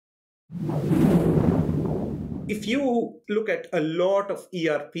If you look at a lot of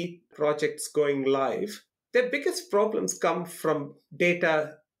ERP projects going live, their biggest problems come from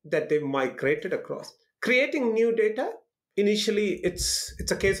data that they've migrated across. Creating new data, initially it's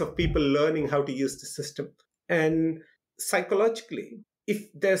a case of people learning how to use the system. And psychologically, if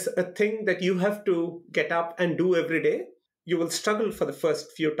there's a thing that you have to get up and do every day, you will struggle for the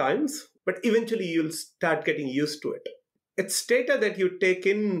first few times, but eventually you'll start getting used to it. It's data that you take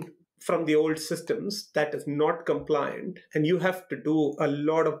in from the old systems that is not compliant, and you have to do a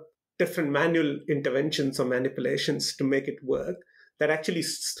lot of different manual interventions or manipulations to make it work. That actually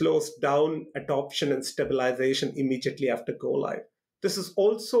slows down adoption and stabilization immediately after go live. This is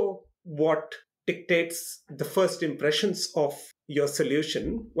also what dictates the first impressions of your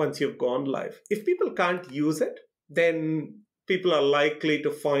solution once you've gone live. If people can't use it, then people are likely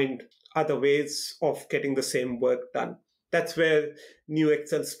to find other ways of getting the same work done. That's where new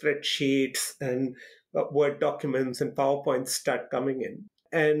Excel spreadsheets and Word documents and PowerPoints start coming in.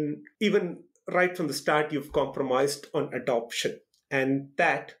 And even right from the start, you've compromised on adoption. And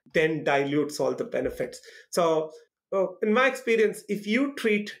that then dilutes all the benefits. So in my experience, if you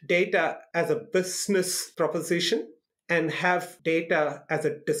treat data as a business proposition and have data as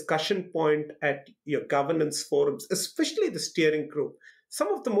a discussion point at your governance forums, especially the steering group,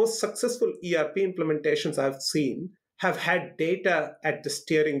 some of the most successful ERP implementations I've seen have had data at the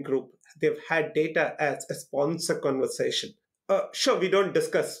steering group. They've had data as a sponsor conversation. Sure, we don't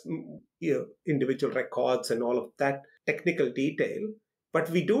discuss individual records and all of that technical detail, but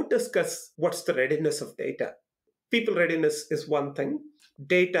we do discuss what's the readiness of data. People readiness is one thing,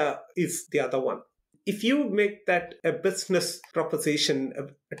 data is the other one. If you make that a business proposition,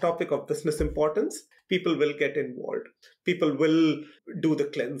 a topic of business importance, people will get involved. People will do the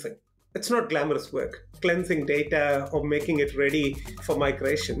cleansing. It's not glamorous work. Cleansing data or making it ready for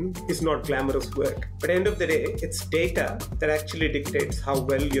migration is not glamorous work. But at the end of the day, it's data that actually dictates how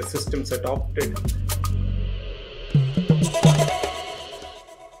well your system's adopted.